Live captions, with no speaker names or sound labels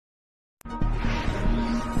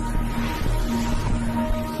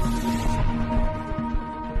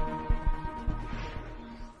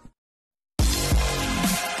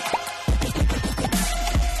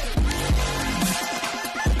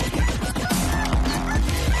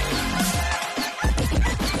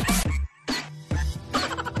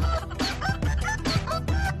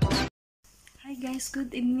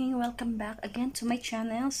Good evening, welcome back again to my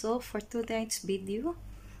channel. So for today's video,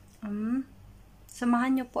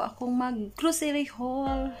 samahan nyo po akong mag grocery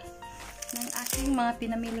haul ng aking mga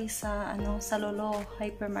pinamili sa sa Lulu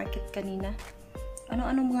Hypermarket kanina.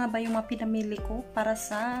 Ano-ano mga ba yung mga pinamili ko para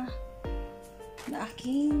sa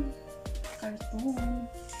aking karton.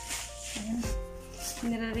 Ayan,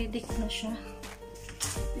 nire-ready ko na siya.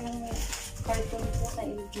 Yung karton ko na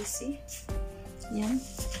LGC. Yan.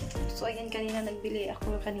 So, ayan, kanina nagbili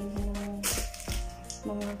ako kanina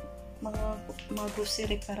ng mga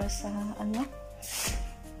grocery para sa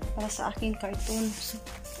para sa aking cartoon. So,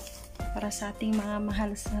 para sa ating mga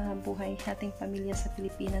mahal sa buhay, ating pamilya sa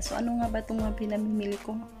Pilipinas. So, ano nga ba itong mga pinamimili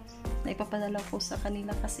ko? Na ipapadala ko sa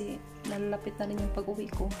kanila kasi nalalapit na rin yung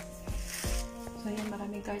pag-uwi ko. So, ayan,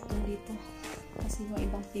 maraming cartoon dito. Kasi yung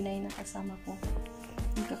ibang Pinay na kasama ko,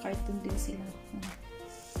 nagka-cartoon din sila.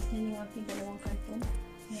 Yan yung aking dalawang karton.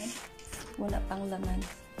 Yan. Wala pang laman.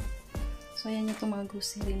 So, yan yung itong mga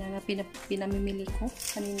grocery na pinamimili ko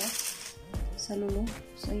kanina sa Lulu.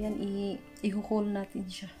 So, yan, i-haul natin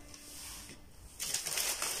siya.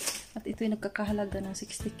 At ito yung nagkakahalaga ng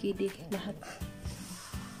 60 KD lahat.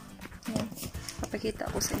 Yan.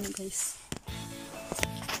 Papakita ko sa inyo, guys.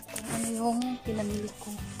 Ano yung pinamili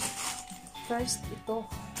ko. First, ito.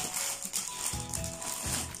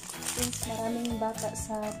 Since maraming bata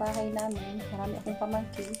sa bahay namin, marami akong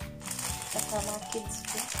pamangkin saka mga kids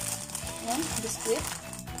ko. Yan, biskuit.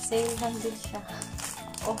 Sale handle siya.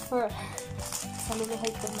 Offer sa Lulu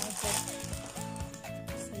Hypermarket.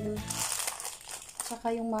 Sale.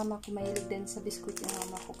 Saka yung mama ko, mahilig din sa biskuit yung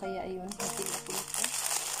mama ko. Kaya ayun, natin ako ito.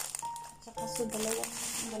 Saka so, dalawa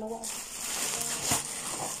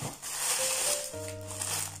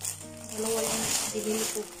yung bibili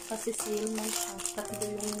ko kasi sale man siya. Pati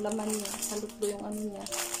yung laman niya, salot do yung ano niya.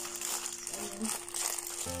 So, ayun.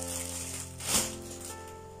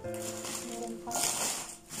 Meron pa.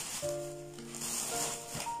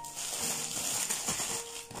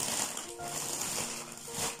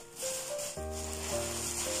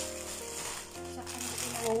 Saka hindi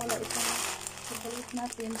nawawala itong sabalit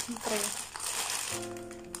natin. Siyempre,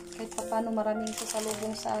 kahit pa paano maraming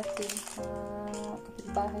sasalubong sa atin.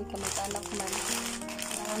 Kapitbahay, kamag-anak man.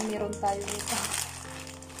 Kailangan meron tayo nito.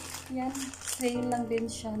 Yan, sale lang din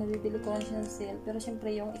siya. Nabibili ko lang siya ng sale. Pero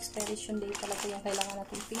syempre yung expiration date talaga yung kailangan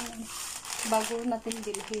natin tingnan bago natin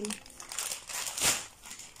bilhin.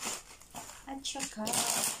 At saka,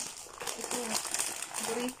 ito,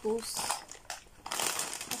 Doritos.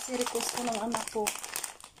 Kasi request ko ng anak ko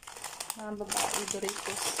na babae,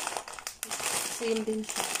 Doritos. Sale din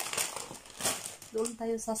siya. Doon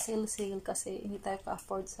tayo sa sale kasi hindi tayo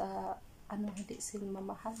ka-afford sa hindi sale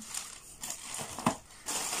mamahal.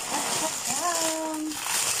 At saka,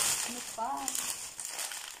 ano pa?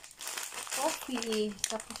 Coffee,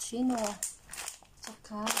 cappuccino.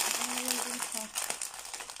 Saka, ano yun din siya?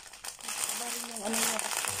 Iba rin yung niya.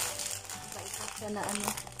 Iba siya na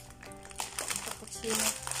cappuccino.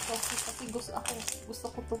 Coffee, kasi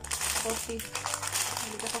gusto ko to coffee.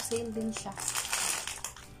 Hindi ko sale din siya.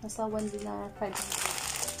 Nasa 1 din na 500.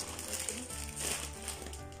 Okay.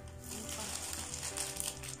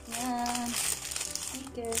 Yan.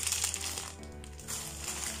 Sneakers.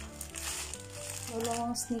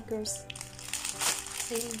 Dalawang sneakers.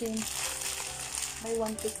 Sale din. By 1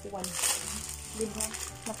 take 1. Diba?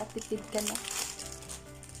 Nakatipid ka na.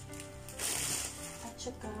 At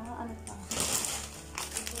saka, ano pa?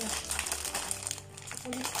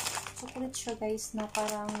 Chocolate siya, guys, na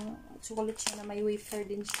parang chocolate siya na may wafer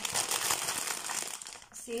din siya.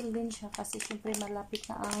 Sale din siya kasi syempre lalapit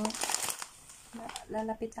na ang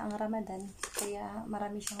Ramadan, kaya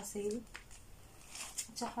marami siyang sale.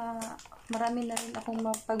 At saka marami na rin akong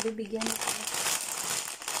mapagbibigyan nito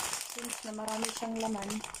since na marami siyang laman.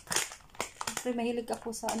 Syempre mahilig ako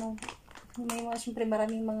sa syempre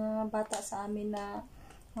maraming mga bata sa amin na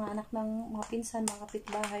mga anak ng mga pinsan, mga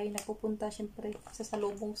kapitbahay na pupunta syempre sa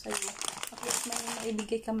salubong sa iyo. At least may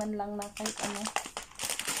maibigay ka man lang na kahit ano.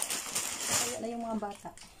 Kaya na yung mga bata.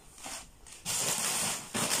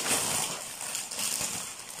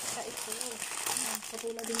 Kaya ito.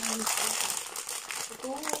 Katulad din naman ito.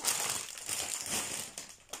 Ito.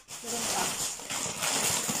 Meron pa.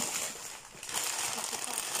 Ito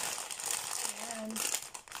pa. Ayan.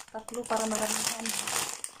 3 para maramihan.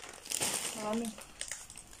 Marami.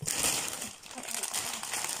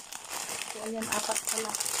 So, ayan, 4 pala.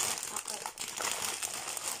 4.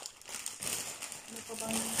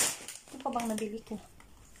 Ano pa bang nabili ko?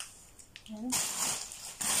 Ayan.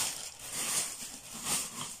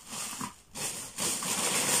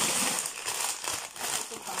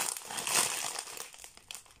 Ito pa.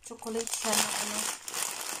 Chocolate siya na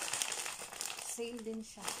Naka-sale din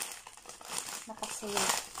siya. Naka-sale.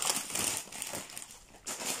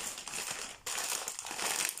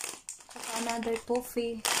 Saka another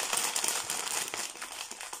toffee.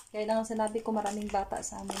 Kaya lang sinabi ko maraming bata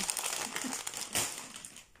sa amin.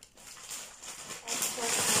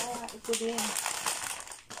 Ito din.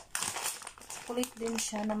 Kulit din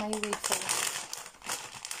siya na may wafer.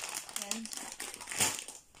 Yan.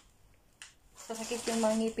 Sakit yung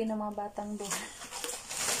mga ngipin ng mga batang doon.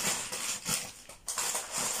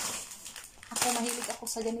 Ako, mahilig ako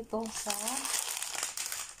sa ganito, sa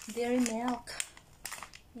dairy milk.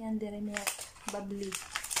 Yan, dairy milk. Bubbly.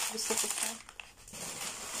 Gusto ko siya.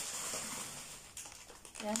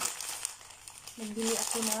 Yan. Nagbili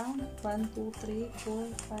ako ng 1, 2, 3,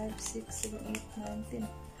 4, 5, 6, 7, 8, 9, 10.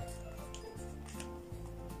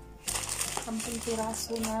 10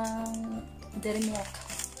 piraso ng dairy milk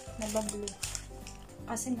na bubbly.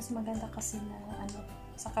 Kasi mas maganda kasi na ano,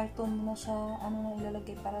 sa karton mo na siya na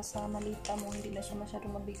ilalagay para sa malita mo, hindi na siya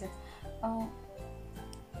masyadong mabigat.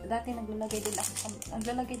 Dati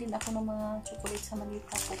naglalagay din ako ng mga chocolate sa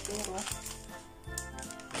malita ko, pero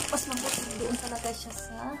mas mabuti doon talaga siya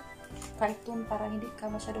sa karton para hindi ka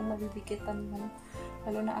masyadong mabibigitan mo.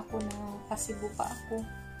 Lalo na ako na pasibo pa ako,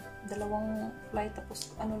 2 flight,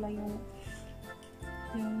 tapos lang yung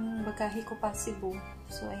bagahe ko pasibo.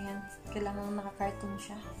 So ayan, kailangan naka-carton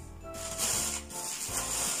siya.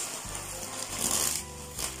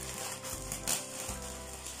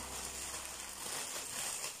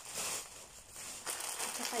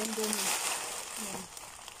 Saka Indomie. Ayan.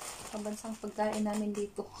 Pambansang pagkain namin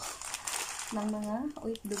dito ng mga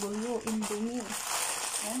OFW, Indomie.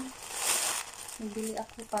 Ayan. Nagbili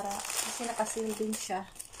ako kasi naka-sale din siya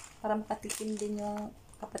para makatikim din yung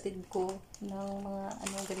kapatid ko ng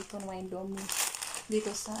mga ganito na mga Indomie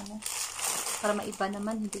dito sa para maiba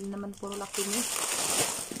naman, hindi naman puro laki ni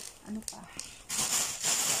pa.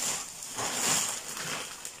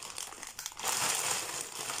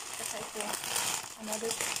 Saka ito,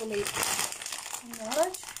 another chocolate.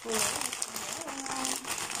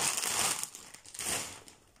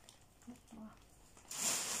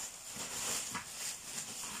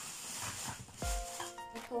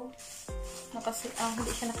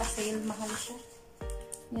 Hindi siya naka-sale, mahal siya.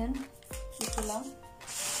 Yan, ito lang.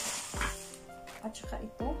 At saka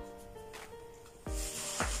ito.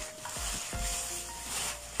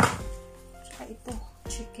 Saka ito,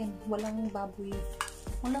 chicken. Walang baboy.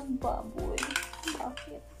 Walang baboy.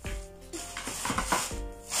 Bakit?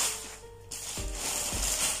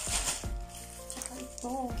 Saka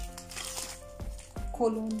ito.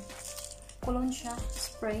 Cologne. Cologne siya.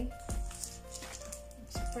 Spray.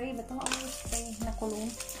 Spray ba ito? Spray na cologne.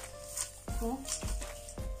 Ito.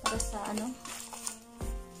 Para sa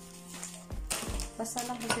basta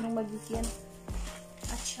lang kung sinong magbigyan.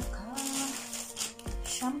 At saka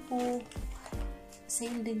shampoo.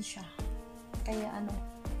 Sale din siya. Kaya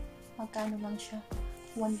magkano lang siya?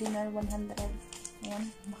 1 dinar, 100.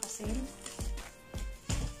 Ayan, naka-sale.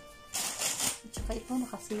 At saka ito,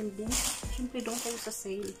 naka-sale din. Siyempre doon kayo sa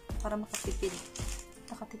sale para makatipid.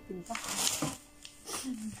 Nakatipid ba?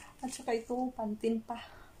 At saka ito, pantin pa.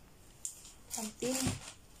 Pantin.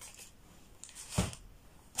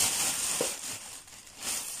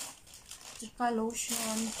 At saka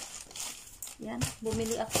lotion. Yan.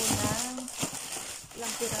 Bumili ako ng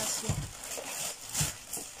ilang piraso.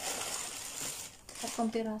 3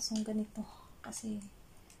 pirasong ganito. Kasi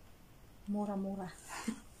mura-mura.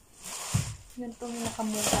 Yun itong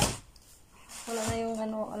nakamura. Wala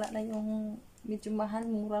na yung medyo mahal.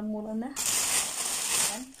 Mura-mura na.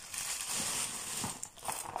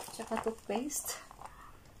 Tsaka toothpaste,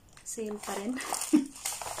 sale pa rin.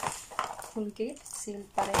 Colgate, sale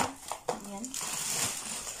pa rin. Ayan.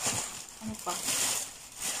 Ano pa?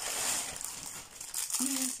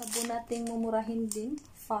 Yung sabon nating mumurahin din,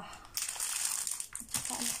 fa.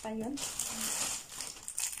 Tsaka ano pa yun?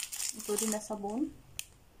 Ito din na sabon.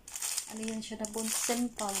 Ano yan siya na sabon?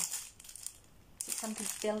 Simple.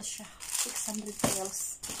 600 pills siya. 600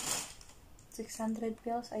 pills. 600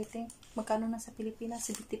 pills, I think. Magkano na sa Pilipinas?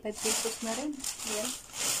 75 pesos na rin. Yan.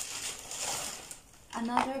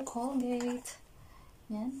 Another Colgate.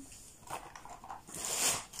 Yan.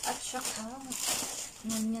 At saka,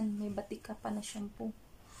 yan, may batika pa na shampoo.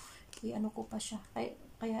 Kaya ko pa siya.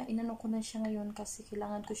 Kaya inano ko na siya ngayon kasi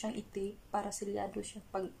kailangan ko siyang i-tape para silyado siya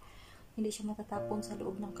pag hindi siya matatapon sa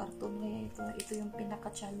loob ng karton. Kaya ito yung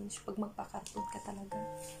pinaka-challenge pag magpa-karton ka talaga.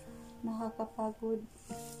 Nakakapagod.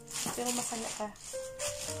 Pero masaya ka.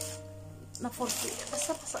 na 40.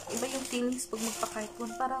 Basta iba yung feelings pag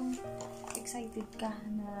magpa-cartoon. Parang excited ka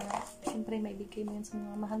na syempre may bigay mo yun sa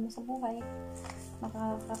mga mahal mo sa buhay.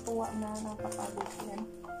 Nakakatuwa na napapagod yan.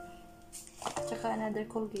 Tsaka another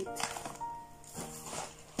Colgate.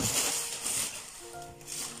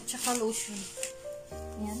 Tsaka lotion.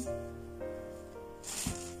 Yan.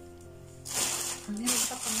 Meron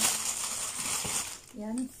pa pala.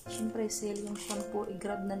 Yan. Syempre sale yung shampoo.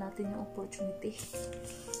 I-grab na natin yung opportunity.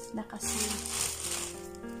 Naka-sale.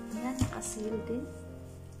 Yan. Naka-sale din.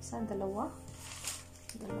 Sa dalawa.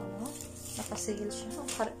 Naka-sale siya.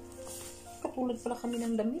 Katulad pala kami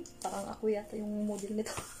ng damit. Parang ako yata yung model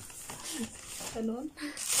nito. Ganon.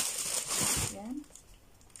 Yan.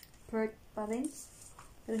 Pert pa rin.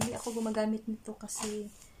 Pero hindi ako gumagamit nito kasi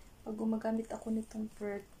pag gumagamit ako nitong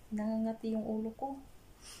pert, nangangati yung ulo ko.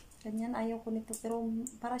 Ganyan, ayaw ko nito. Pero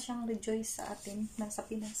para siyang rejoice sa atin, nasa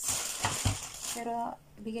Pinas. Pero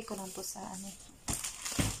bigay ko lang to sa ano.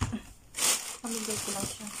 Pamigay ko lang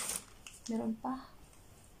siya. Meron pa.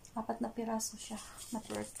 4 na piraso siya na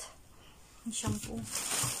pert. Yung shampoo.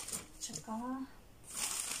 Tsaka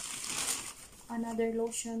another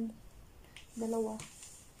lotion. 2.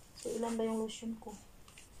 So, ilan ba yung lotion ko?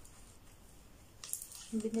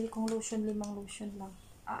 Yung binili kong lotion, 5 lotion lang.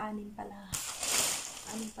 6 pala.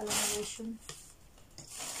 6 pala na lotion.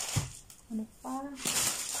 Ano pa?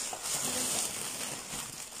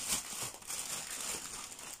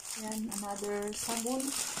 Yan, another sabon.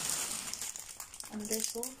 Another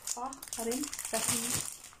soap pa rin. Kasi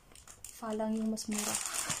lang yung mas mura.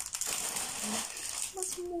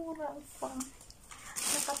 Mas mura pa.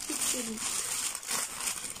 Nakapitid.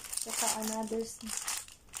 Saka another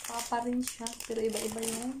pa rin siya. Pero iba-iba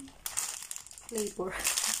yung flavor.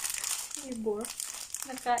 Flavor.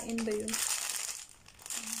 Nakain ba yun?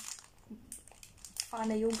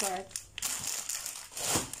 Na yogurt.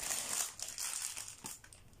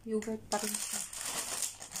 Yogurt pa rin siya.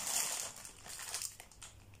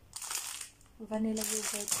 Vanilla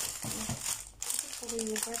yogurt. Ito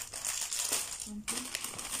yogurt.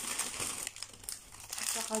 At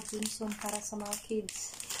saka Johnson para sa mga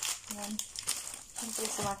kids. Yan. Siyempre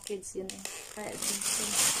sa mga kids yun eh. Kaya Johnson.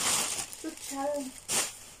 Tuchal.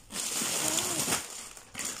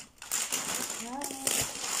 Yan.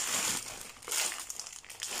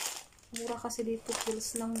 Mura kasi dito.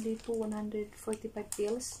 Pills lang dito. 145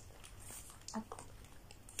 pills. At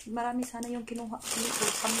marami sana yung kinuha dito.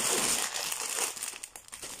 Sampo.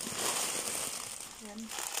 Yan.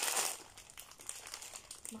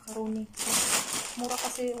 Macaroni. Mura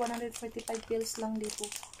kasi 145 pills lang dito.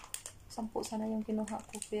 10 sana yung kinuha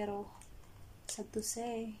ko. Pero sad to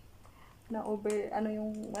say na over,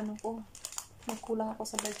 yung ko, nagkulang ako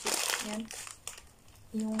sa budget. Yan.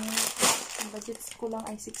 Yung budget ko lang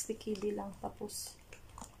ay 60 kb lang. Tapos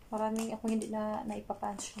maraming ako hindi na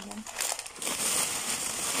naipapunch. Yan.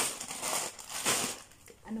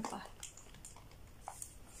 Ano pa?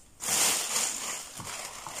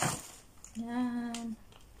 Yan.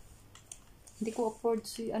 Hindi ko afford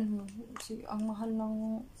ang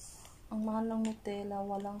mahal ng Nutella,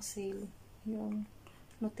 walang sale. Yung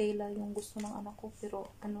Nutella yung gusto ng anak ko,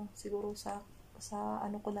 pero siguro sa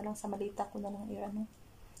ko na lang, sa malita ko na lang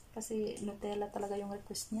kasi Nutella talaga yung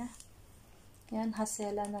request niya. Yan,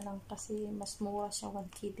 Hasela na lang kasi mas mura siya,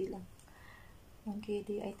 1 KD lang. 1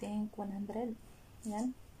 KD I think 100.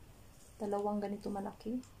 Yan. 2 ganito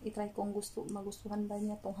malaki. I-try kung magustuhan ba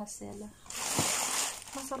niya tong Hasela.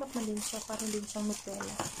 Masarap na din siya, parang din siyang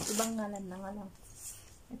Nutella. Ibang ngalan na nga lang.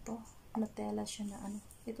 Ito, Nutella siya na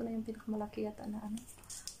Ito na yung pinakamalaki yata na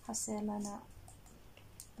Hasela na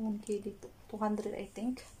 1 KD, 200 I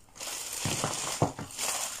think.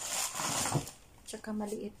 Tsaka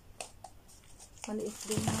maliit. Maliit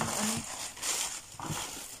din na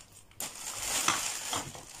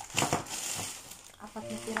 4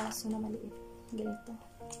 na piraso na maliit. Ganito.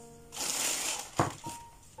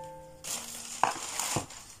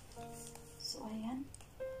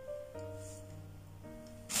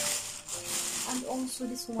 And also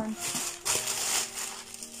this one,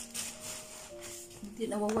 hindi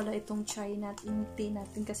nawawala itong chai natin, yung tea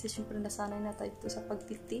natin, kasi syempre nasanay na tayo ito sa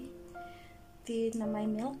pagtiti. Tea na may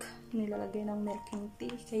milk, nilalagay ng milk yung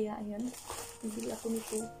tea. Kaya ayun, bibili ako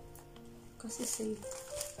nito kasi sale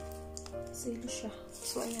siya.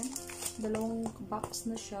 So ayan, 2 box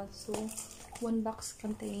na siya. So 1 box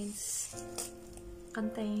contains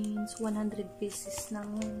 100 pieces ng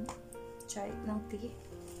chai, ng tea.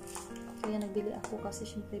 Kaya nagbili ako kasi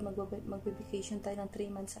syempre magbe-vacation tayo ng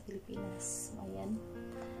 3 months sa Pilipinas. So, ayan.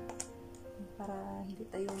 Para hindi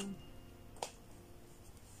tayo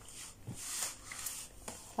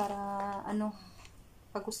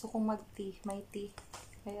Pag gusto kong mag-tea, may tea.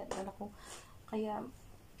 Kaya,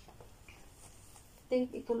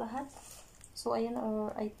 think ito lahat. So, ayan,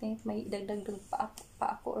 or I think may dagdag pa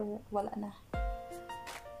ako or wala na.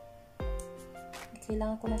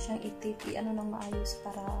 Kailangan ko na siyang i-ano ng maayos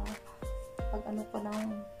para pag ano pa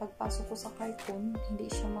ng pagpasok ko sa carton, hindi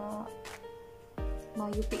siya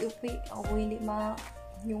mayupi-upi o hindi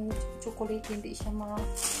yung chocolate hindi siya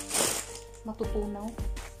matutunaw.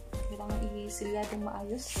 Kailangan i-silyadong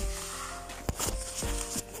maayos.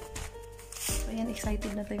 So, ayan,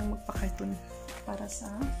 excited na tayong magpa-carton para sa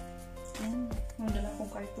ayan, magdala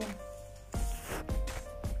kong carton.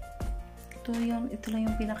 Ito lang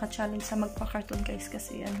yung pinaka-challenge sa magpa-carton guys,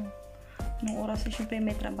 kasi nung oras na syempre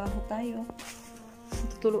may trabaho tayo.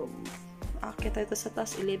 Tutulog. Akit tayo sa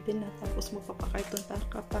taas, 11 na. Tapos magpapakarton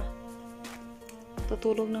pa.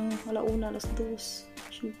 Tutulog ng alauna, alas 2.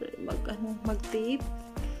 Syempre, mag-tape.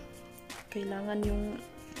 Kailangan yung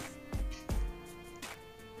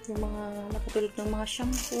mga nakatulog ng mga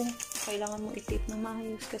shampoo. Kailangan mo i-tape ng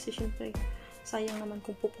maayos. Kasi syempre, sayang naman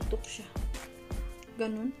kung puputok siya.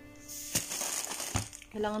 Ganun.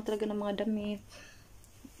 Kailangan talaga ng mga damit.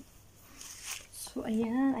 So,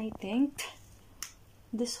 ayan, I think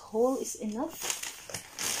this hole is enough.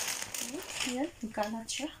 Okay, ayan, nagkalat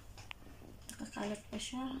siya. Nakakalat pa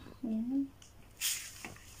siya. Ayan.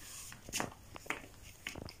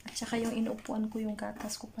 At saka yung inuupuan ko, yung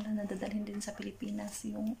gatas ko pala nadadalhin din sa Pilipinas.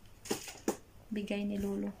 Yung bigay ni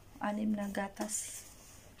Lulu. 6 na gatas.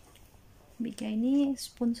 Bigay ni,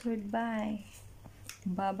 sponsored by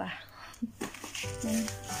Baba. Yan,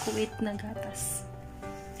 Kuwait na gatas.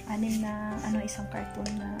 6 na, isang carton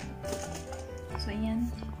na. So, ayan.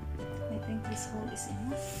 I think this hole is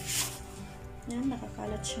enough. Yan,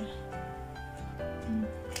 nakakalat siya.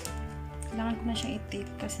 Kailangan ko na siyang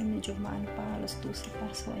i-tape kasi medyo maano pa, alas 12 pa.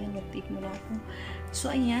 So, ayan, mag-tape muna ako. So,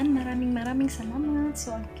 ayan, maraming salamat.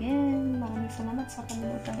 So, again, maraming salamat sa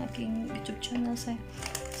panonood ng aking YouTube channel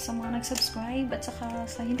sa mga nag-subscribe at saka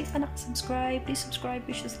sa hindi pa nakasubscribe, please subscribe,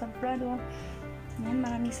 Precious Love Brado. Ayan,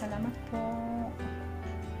 maraming salamat po.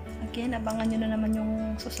 Again, abangan nyo na naman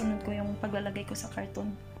yung susunod ko, yung paglalagay ko sa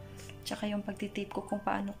carton. Tsaka yung pagtitape ko kung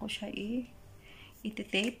paano ko siya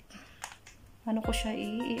i-tape. Paano ko siya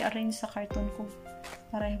i-arrange sa carton ko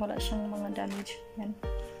para wala siyang mga damage. Yan.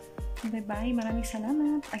 Bye-bye. Maraming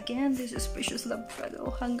salamat. Again, this is Precious Love Brado.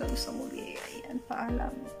 Hanggang sa muli. Ayan,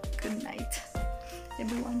 paalam. Good night,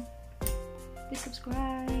 everyone. Please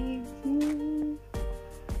subscribe.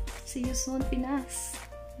 See you soon, Pinas.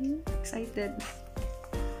 Excited.